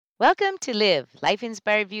Welcome to Live Life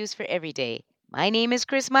Inspired Views for Every Day. My name is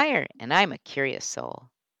Chris Meyer, and I'm a curious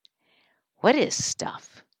soul. What is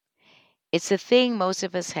stuff? It's the thing most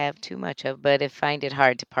of us have too much of, but find it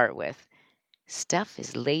hard to part with. Stuff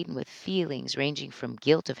is laden with feelings ranging from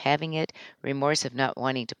guilt of having it, remorse of not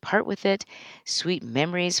wanting to part with it, sweet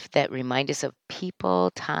memories that remind us of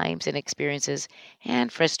people, times, and experiences,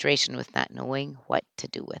 and frustration with not knowing what to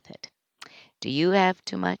do with it. Do you have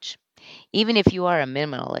too much? Even if you are a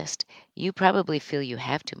minimalist, you probably feel you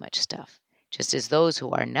have too much stuff, just as those who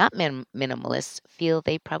are not minimalists feel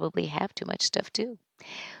they probably have too much stuff too.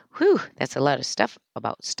 Whew, that's a lot of stuff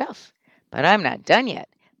about stuff. But I'm not done yet.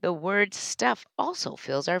 The word stuff also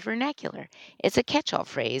fills our vernacular. It's a catch all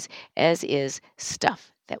phrase, as is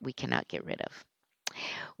stuff that we cannot get rid of.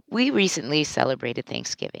 We recently celebrated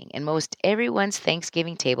Thanksgiving, and most everyone's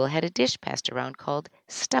Thanksgiving table had a dish passed around called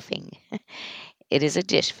stuffing. It is a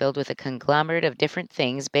dish filled with a conglomerate of different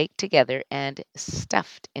things baked together and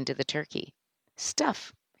stuffed into the turkey.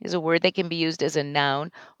 Stuff is a word that can be used as a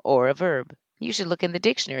noun or a verb. You should look in the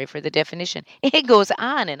dictionary for the definition. It goes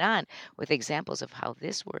on with examples of how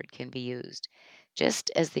this word can be used.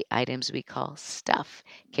 Just as the items we call stuff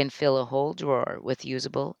can fill a whole drawer with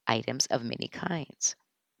usable items of many kinds.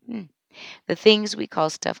 Hmm. The things we call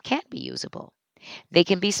stuff can't be usable. They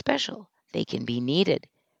can be special, they can be needed,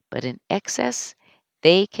 but in excess,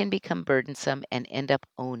 they can become burdensome and end up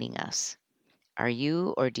owning us. Are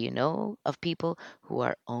you or do you know of people who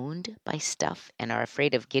are owned by stuff and are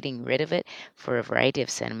afraid of getting rid of it for a variety of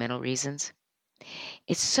sentimental reasons?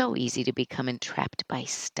 It's so easy to become entrapped by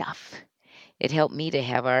stuff. It helped me to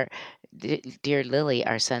have our dear Lily,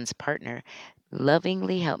 our son's partner,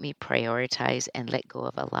 lovingly help me prioritize and let go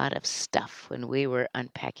of a lot of stuff when we were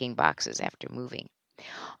unpacking boxes after moving.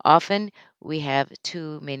 Often we have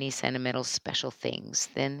too many sentimental special things,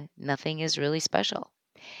 then nothing is really special.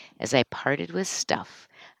 As I parted with stuff,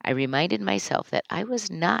 I reminded myself that I was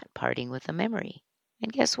not parting with a memory.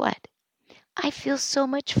 And guess what? I feel so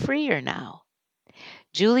much freer now.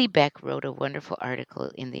 Julie Beck wrote a wonderful article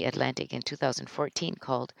in The Atlantic in 2014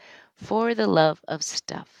 called For the Love of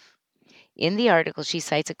Stuff. In the article, she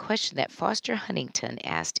cites a question that Foster Huntington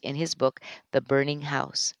asked in his book, The Burning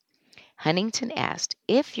House. Huntington asked,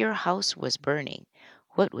 if your house was burning,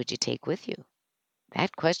 what would you take with you?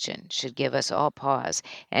 That question should give us all pause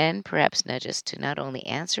and perhaps nudge us to not only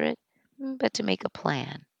answer it, but to make a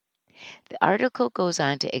plan. The article goes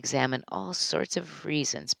on to examine all sorts of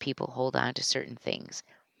reasons people hold on to certain things.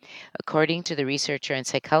 According to the researcher and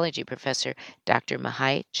psychology professor Dr.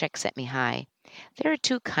 Mihai Csikszentmihalyi, there are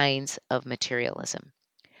two kinds of materialism.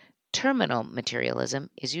 Terminal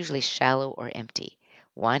materialism is usually shallow or empty,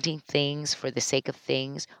 wanting things for the sake of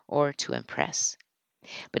things or to impress.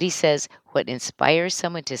 But he says what inspires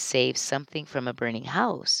someone to save something from a burning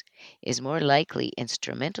house is more likely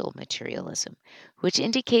instrumental materialism, which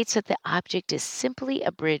indicates that the object is simply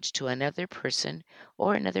a bridge to another person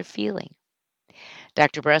or another feeling.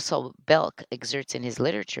 Dr. Russell Belk exerts in his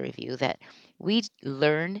literature review that we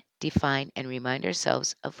learn, define, and remind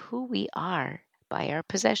ourselves of who we are by our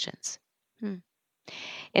possessions. Hmm.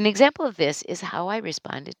 An example of this is how I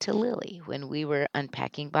responded to Lily when we were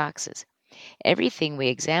unpacking boxes. Everything we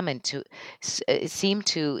examined seemed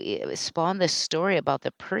to spawn the story about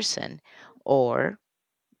the person or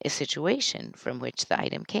a situation from which the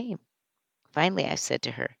item came. Finally, I said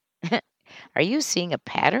to her, are you seeing a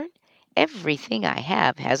pattern? Everything I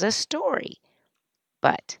have has a story.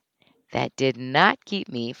 But that did not keep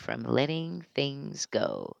me from letting things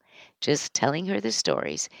go. Just telling her the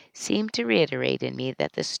stories seemed to reiterate in me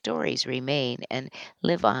that the stories remain and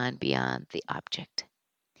live on beyond the object.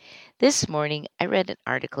 This morning, I read an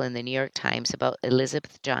article in the New York Times about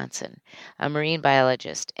Elizabeth Johnson, a marine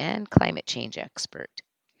biologist and climate change expert.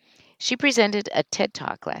 She presented a TED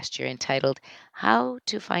Talk last year entitled How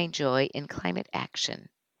to Find Joy in Climate Action.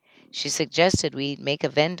 She suggested we make a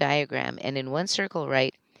Venn diagram and in one circle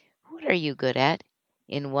write, what are you good at?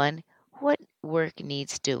 In one, what work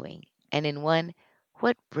needs doing? And in one,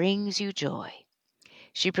 what brings you joy?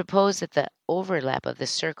 She proposed that the overlap of the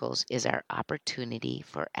circles is our opportunity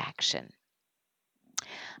for action.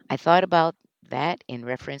 I thought about that in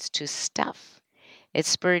reference to stuff. It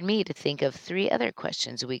spurred me to think of three other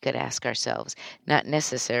questions we could ask ourselves, not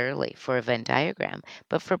necessarily for a Venn diagram,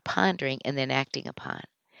 but for pondering and then acting upon.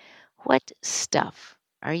 What stuff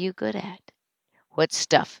are you good at? What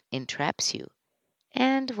stuff entraps you?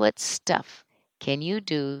 And what stuff can you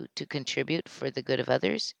do to contribute for the good of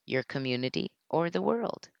others, your community, or the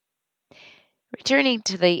world? Returning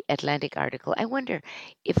to the Atlantic article, I wonder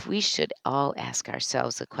if we should all ask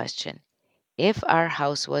ourselves the question, if our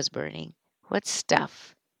house was burning, what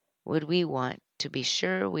stuff would we want to be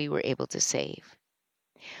sure we were able to save?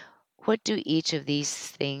 What do each of these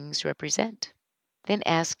things represent? Then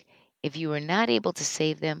ask, if you were not able to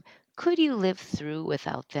save them, could you live through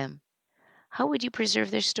without them? How would you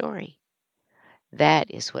preserve their story?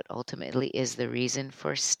 That is what ultimately is the reason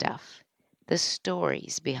for stuff, the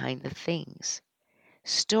stories behind the things.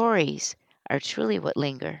 Stories are truly what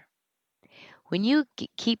linger. When you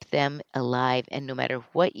keep them alive, and no matter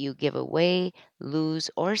what you give away, lose,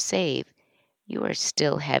 or save, you are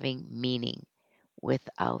still having meaning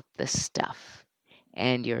without the stuff,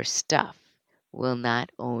 and your stuff will not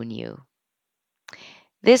own you.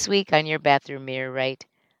 This week on your bathroom mirror, write,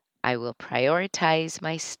 I will prioritize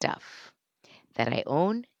my stuff that I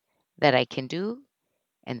own, that I can do,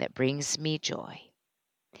 and that brings me joy.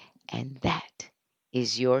 And that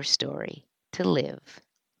is your story to live.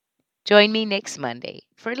 Join me next Monday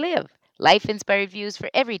for Live, Life Inspired Views for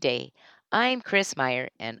Every Day. I'm Chris Meyer,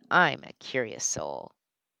 and I'm a curious soul.